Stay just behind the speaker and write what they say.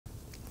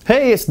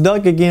Hey, it's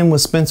Doug again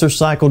with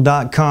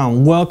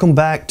SpencerCycle.com. Welcome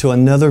back to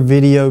another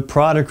video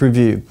product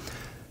review.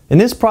 In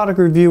this product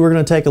review, we're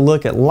going to take a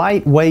look at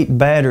lightweight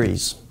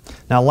batteries.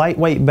 Now,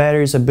 lightweight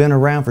batteries have been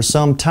around for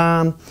some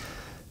time,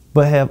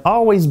 but have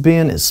always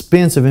been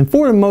expensive and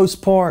for the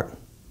most part,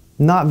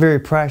 not very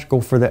practical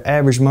for the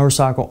average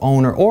motorcycle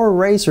owner or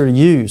racer to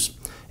use.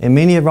 And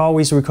many have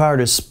always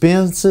required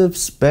expensive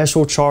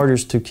special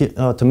chargers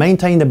to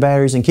maintain the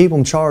batteries and keep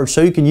them charged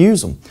so you can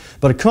use them.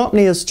 But a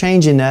company is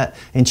changing that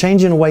and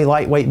changing the way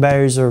lightweight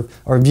batteries are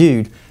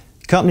viewed.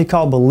 A company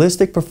called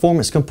Ballistic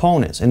Performance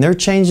Components, and they're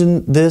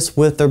changing this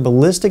with their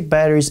Ballistic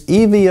Batteries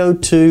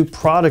EVO2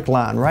 product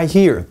line right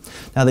here.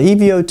 Now the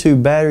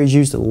EVO2 batteries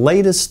use the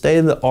latest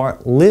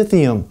state-of-the-art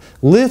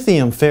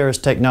lithium ferrous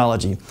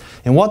technology.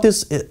 And what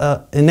this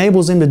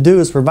enables them to do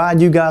is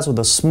provide you guys with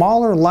a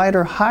smaller,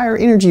 lighter, higher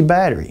energy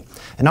battery.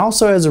 And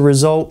also as a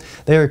result,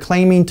 they are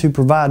claiming to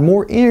provide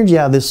more energy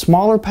out of this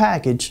smaller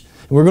package.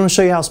 And we're going to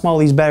show you how small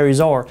these batteries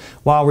are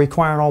while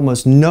requiring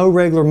almost no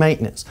regular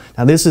maintenance.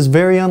 Now this is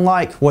very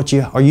unlike what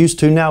you are used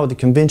to now with the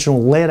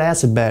conventional lead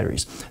acid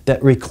batteries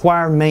that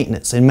require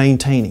maintenance and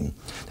maintaining.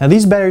 Now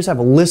these batteries have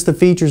a list of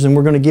features and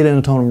we're going to get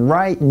into them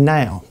right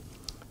now.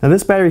 Now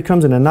this battery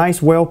comes in a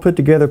nice, well put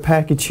together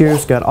package here.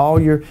 It's got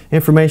all your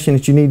information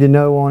that you need to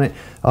know on it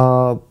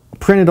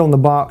printed on the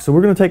box. So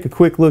we're going to take a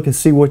quick look and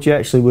see what you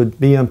actually would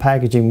be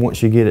unpackaging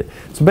once you get it.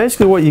 So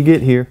basically what you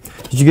get here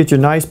is you get your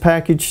nice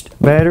packaged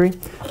battery,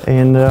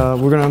 and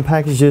we're going to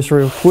unpackage this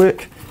real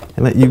quick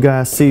and let you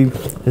guys see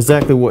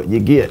exactly what you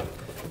get.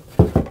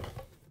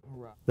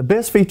 The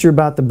best feature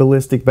about the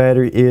Ballistic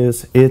battery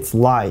is it's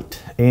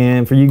light,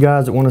 and for you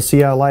guys that want to see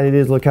how light it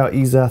is, look how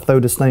easy I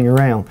throw this thing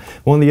around.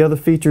 One of the other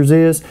features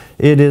is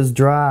it is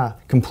dry,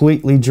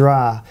 completely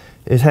dry.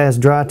 It has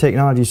dry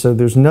technology, so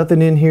there's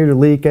nothing in here to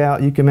leak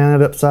out. You can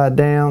mount it upside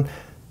down,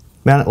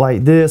 mount it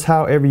like this,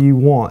 however you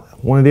want.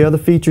 One of the other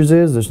features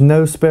is there's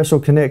no special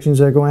connections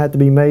that are going to have to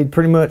be made.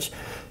 Pretty much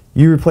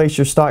you replace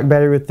your stock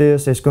battery with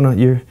this, it's going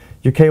to,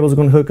 your cables are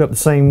going to hook up the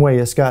same way.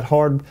 It's got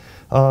hard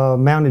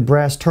mounted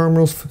brass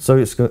terminals, so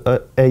it's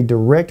a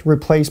direct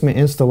replacement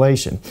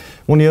installation.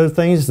 One of the other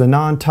things is the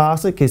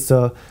non-toxic. It's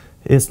kind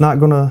of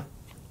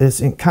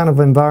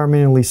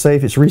environmentally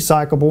safe. It's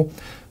recyclable.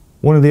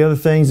 One of the other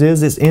things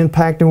is it's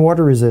impact and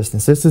water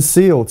resistance. This is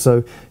sealed,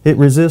 so it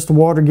resists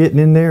water getting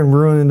in there and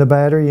ruining the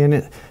battery.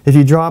 And if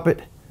you drop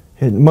it,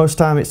 most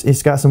time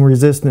it's got some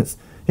resistance,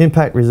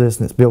 impact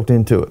resistance built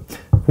into it.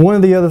 One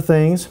of the other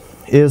things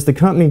is the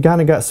company kind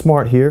of got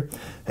smart here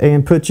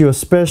and put you a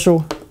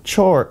special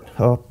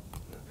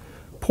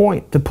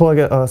point to plug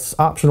a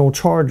optional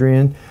charger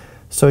in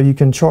so you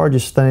can charge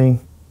this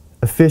thing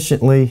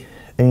efficiently,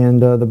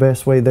 and the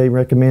best way they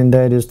recommend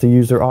that is to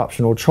use their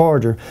optional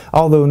charger,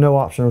 although no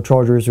optional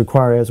charger is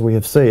required, as we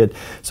have said.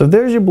 So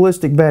there's your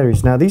Ballistic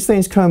batteries. Now these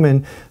things come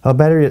in a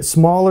battery that's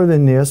smaller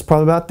than this,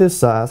 probably about this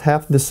size,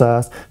 half this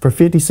size, for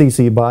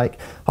 50cc bike,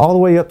 all the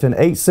way up to an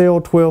 8-cell,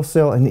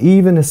 12-cell, and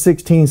even a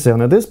 16-cell.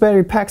 Now this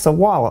battery packs a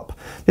wallop.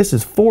 This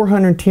is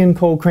 410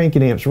 cold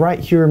cranking amps right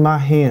here in my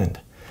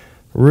hand.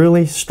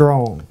 Really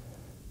strong.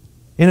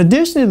 In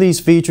addition to these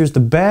features, the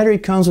battery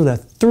comes with a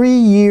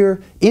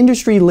 3-year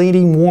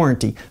industry-leading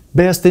warranty,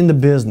 best in the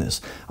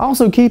business.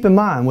 Also keep in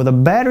mind, with a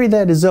battery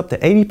that is up to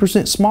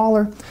 80%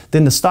 smaller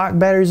than the stock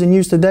batteries in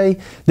use today,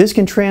 this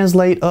can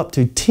translate up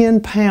to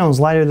 10 pounds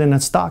lighter than a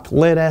stock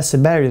lead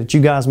acid battery that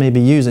you guys may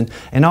be using.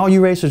 And all you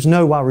racers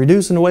know, while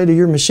reducing the weight of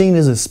your machine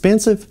is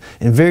expensive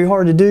and very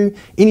hard to do,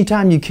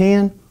 anytime you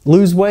can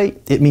lose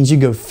weight, it means you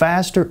go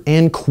faster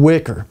and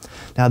quicker.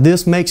 Now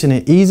this makes it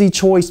an easy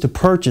choice to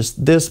purchase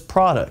this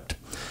product.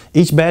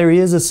 Each battery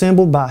is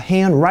assembled by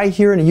hand right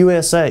here in the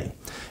USA.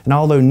 And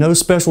although no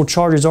special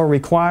chargers are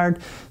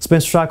required,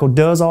 Spencer Cycle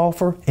does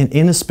offer an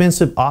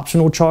inexpensive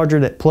optional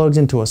charger that plugs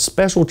into a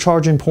special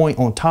charging point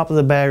on top of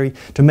the battery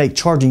to make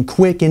charging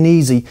quick and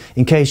easy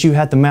in case you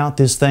have to mount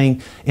this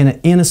thing in an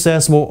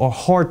inaccessible or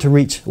hard to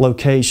reach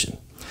location.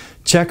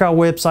 Check our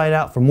website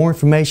out for more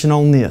information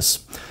on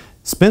this.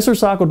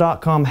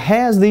 SpencerCycle.com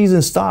has these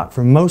in stock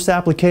for most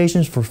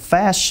applications for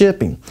fast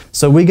shipping.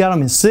 So we got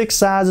them in 6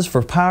 sizes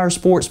for power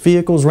sports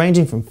vehicles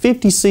ranging from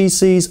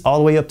 50ccs all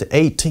the way up to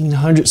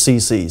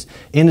 1800ccs.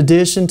 In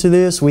addition to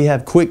this, we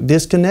have quick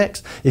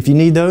disconnects if you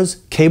need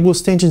those, cable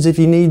extensions if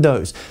you need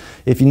those.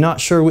 If you're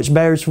not sure which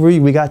batteries for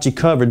you, we got you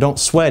covered. Don't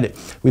sweat it.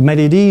 We made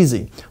it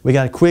easy. We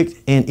got a quick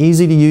and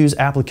easy to use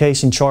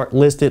application chart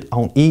listed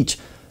on each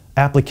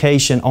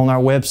application on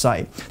our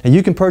website. Now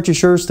you can purchase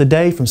yours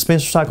today from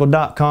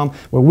SpencerCycle.com,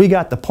 where we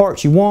got the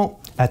parts you want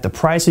at the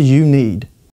prices you need.